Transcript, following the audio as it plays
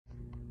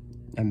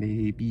I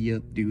may be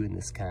up doing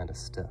this kind of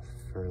stuff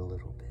for a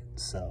little bit,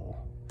 so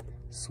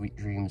sweet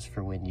dreams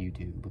for when you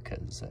do,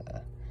 because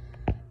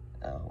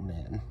oh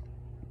man.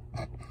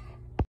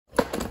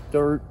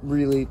 Don't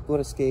really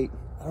want to skate.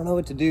 I don't know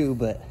what to do,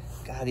 but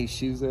God, these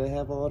shoes that I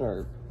have on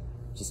are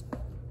just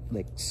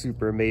like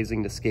super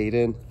amazing to skate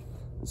in.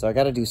 And so I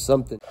got to do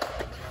something.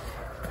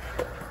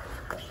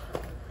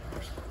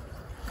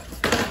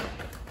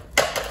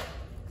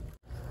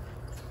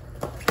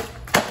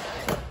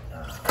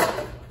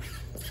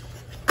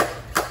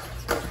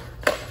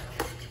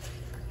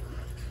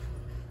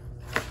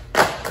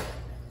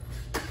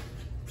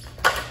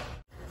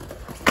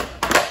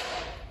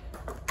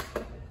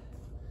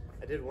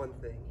 I did one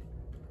thing.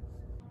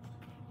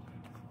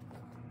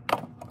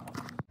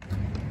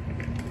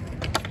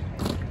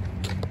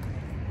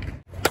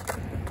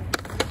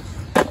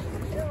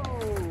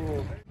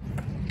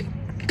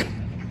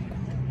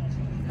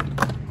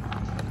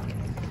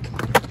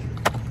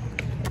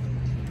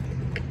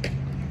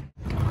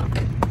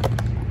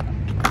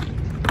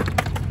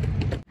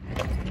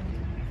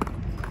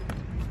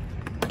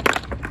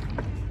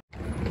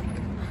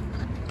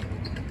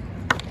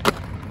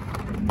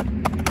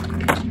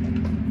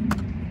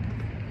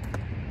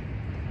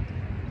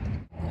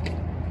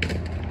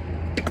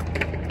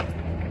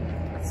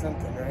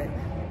 Something, right?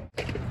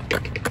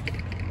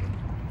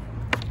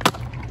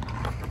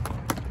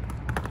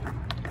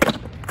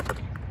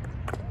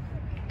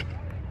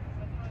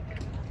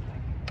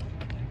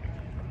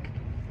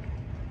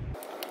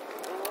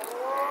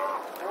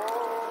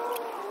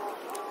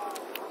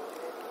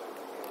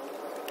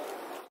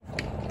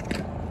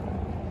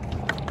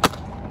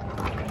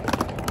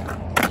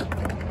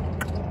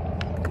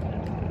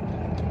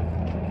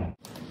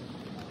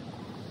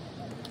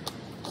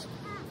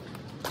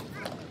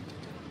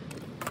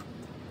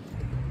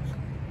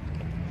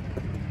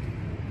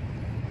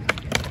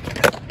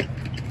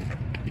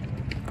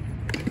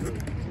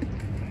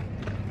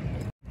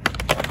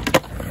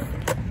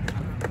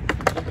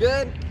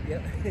 Good?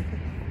 Yep.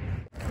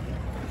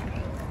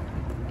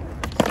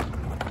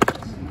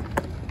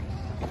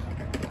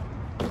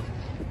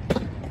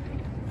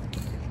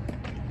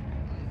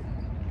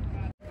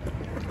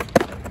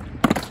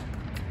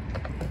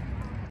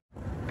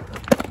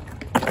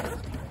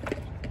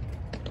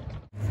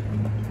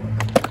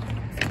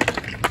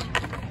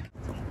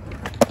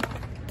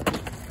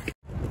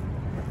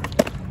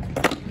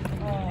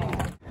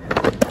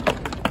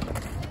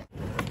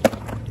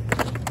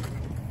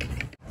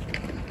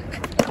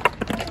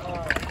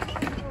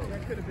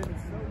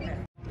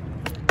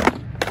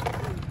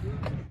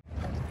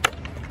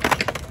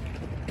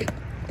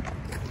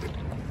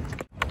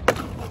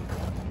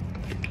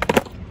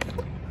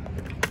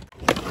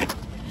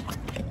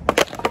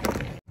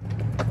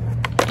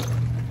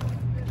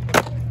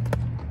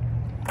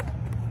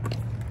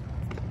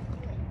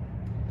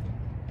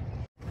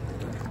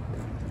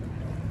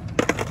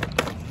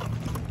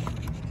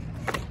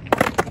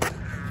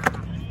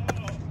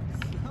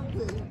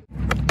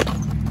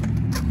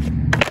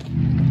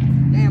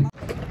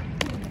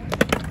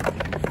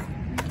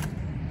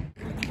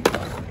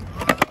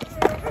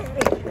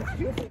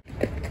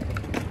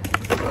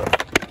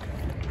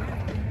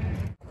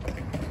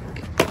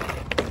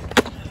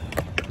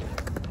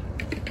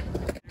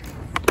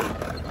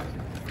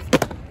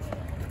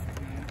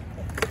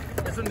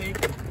 That's a me. A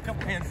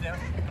couple hands down.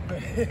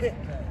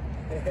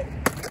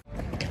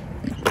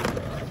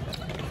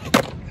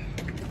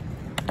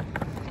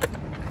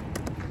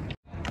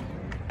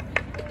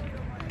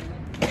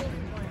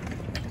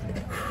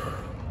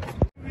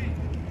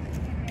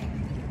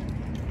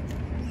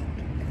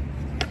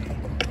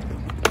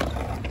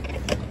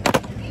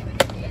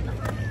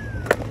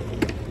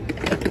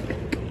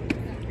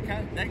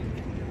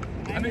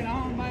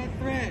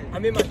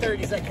 I'm in my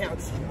 30s, that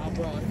counts. Oh,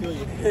 bro, I feel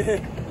you.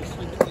 I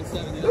swing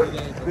 27 the other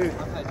day,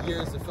 but I've had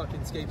years of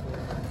fucking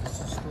skateboarding.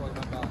 Just destroyed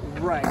my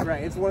body.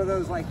 Right. It's one of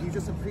those, like, you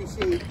just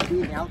appreciate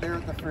being out there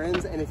with the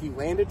friends, and if you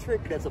land a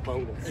trick, that's a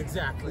bonus.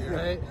 Exactly,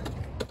 right?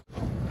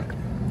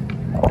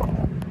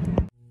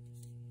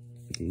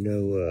 You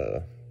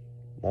know,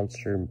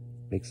 Monster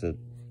makes a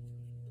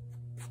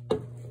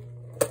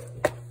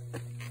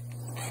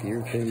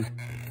shear thing.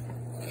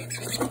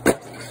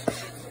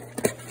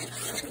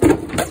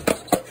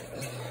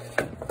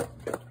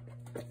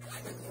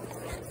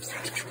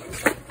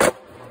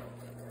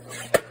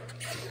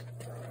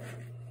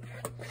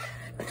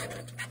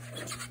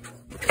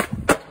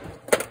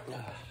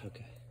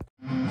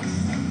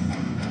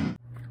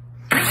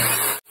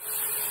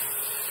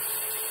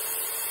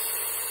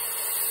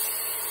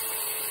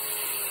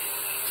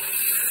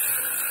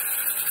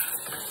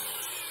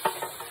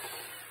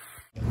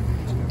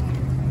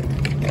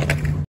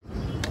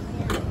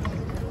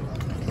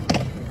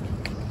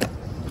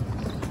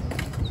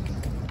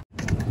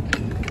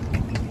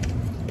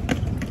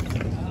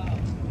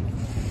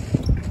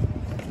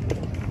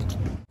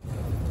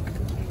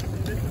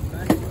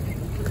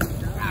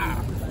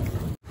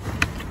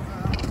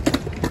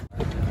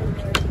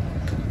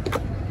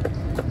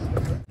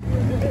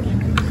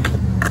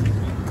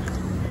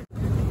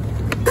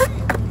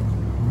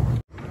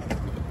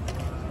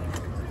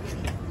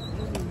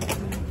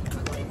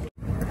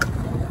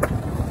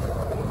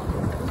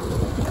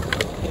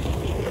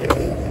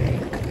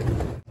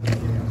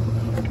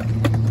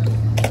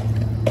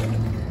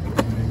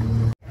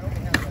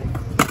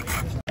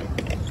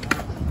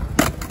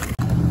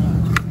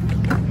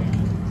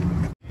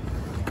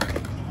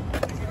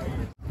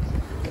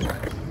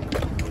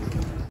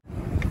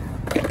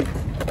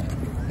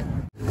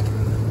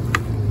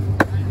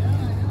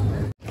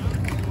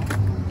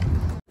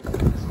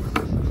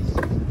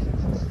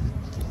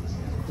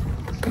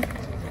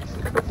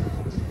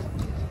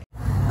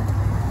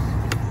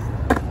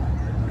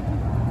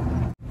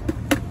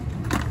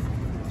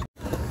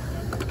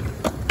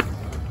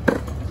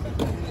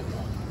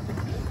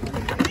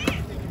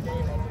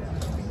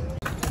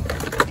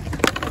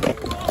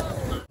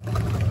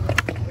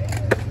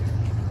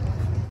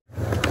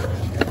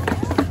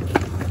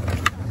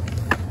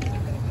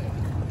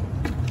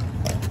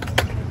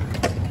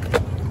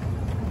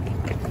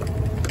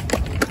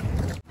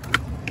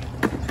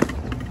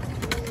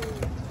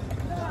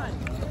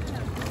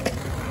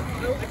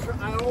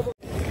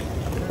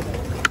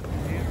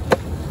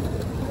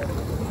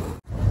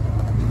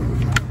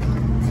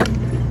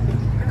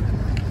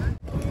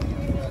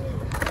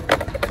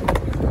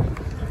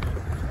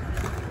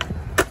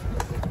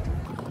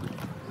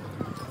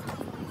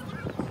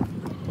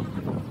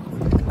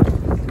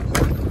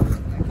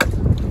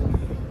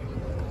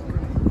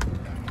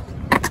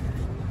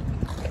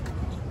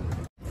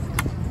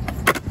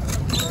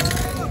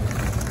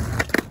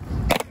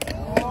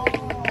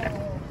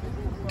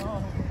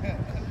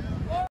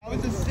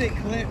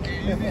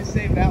 gonna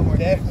save that one.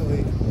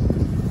 Definitely.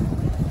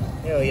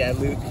 Hell yeah,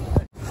 Luke.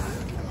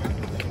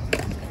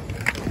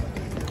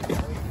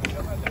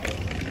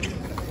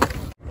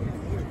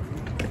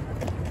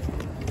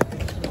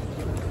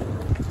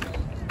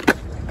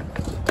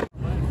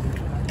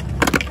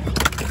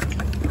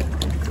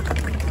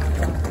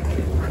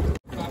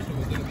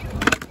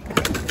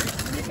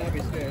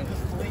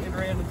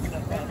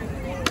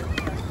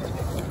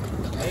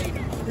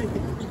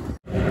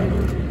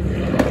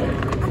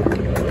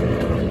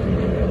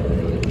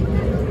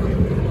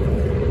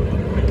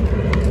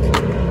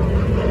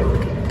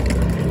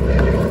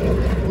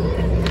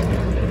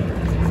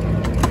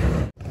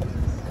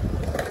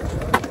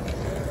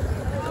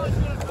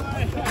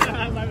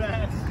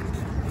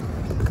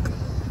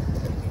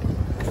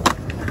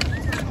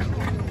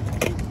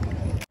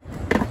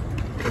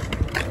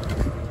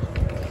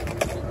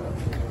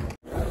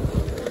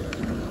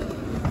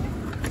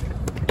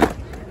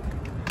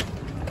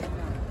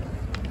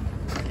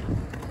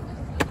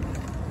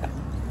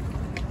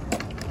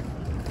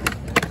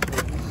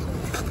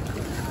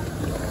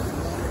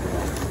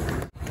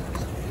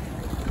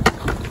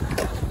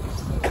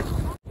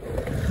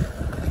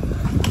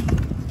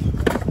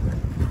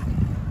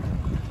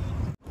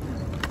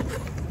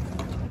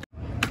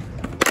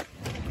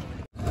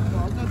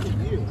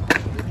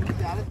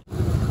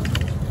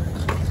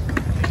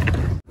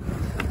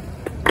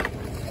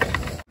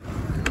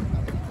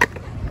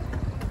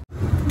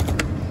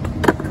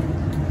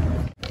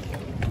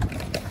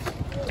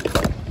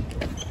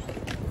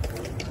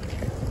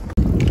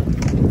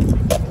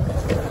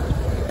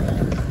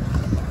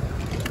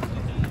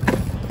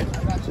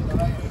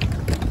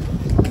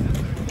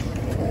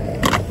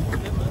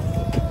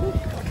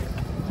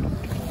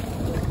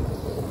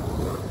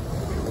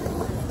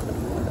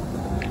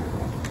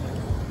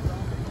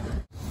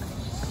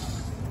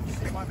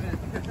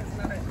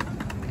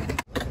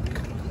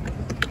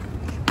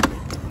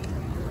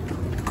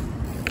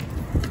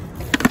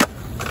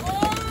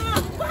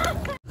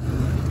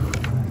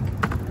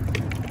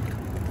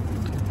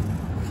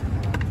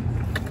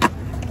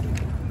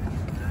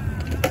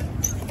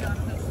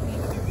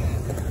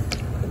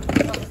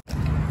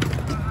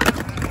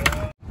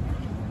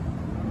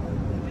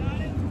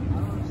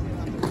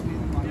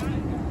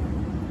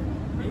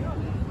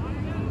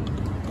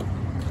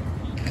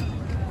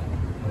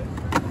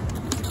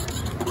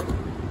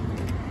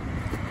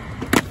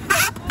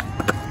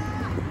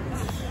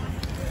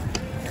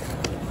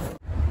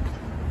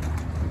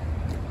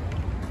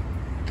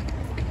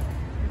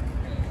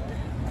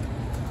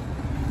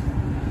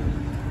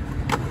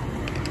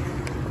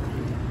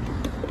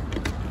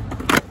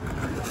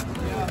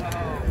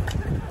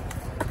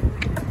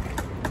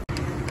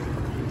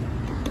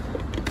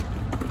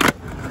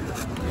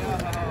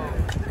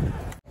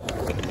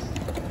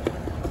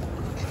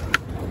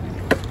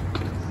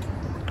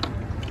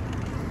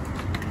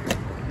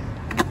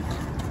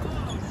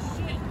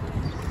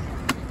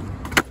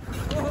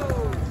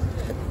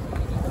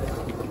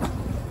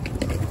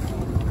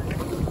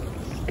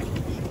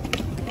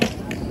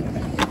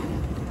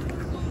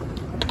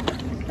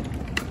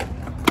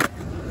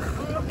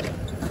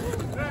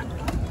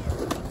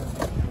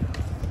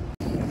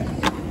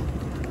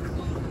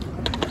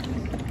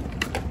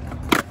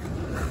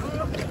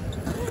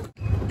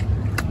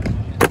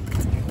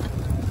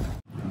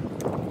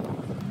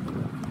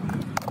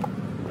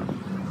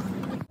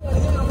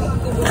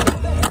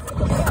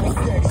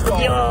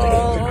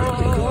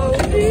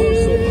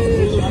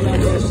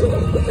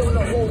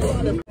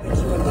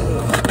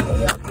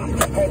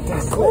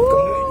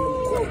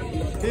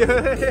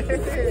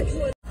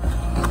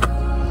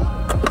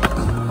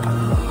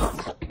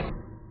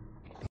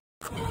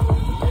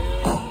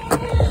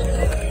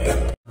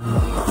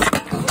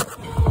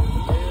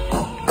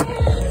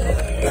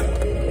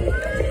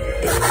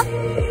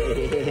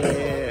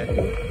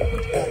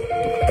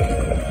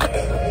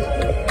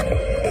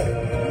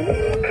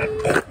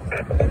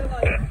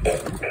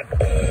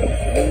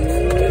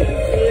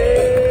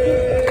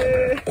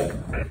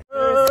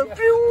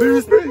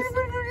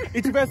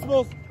 Eat your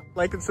vegetables.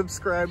 Like and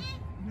subscribe.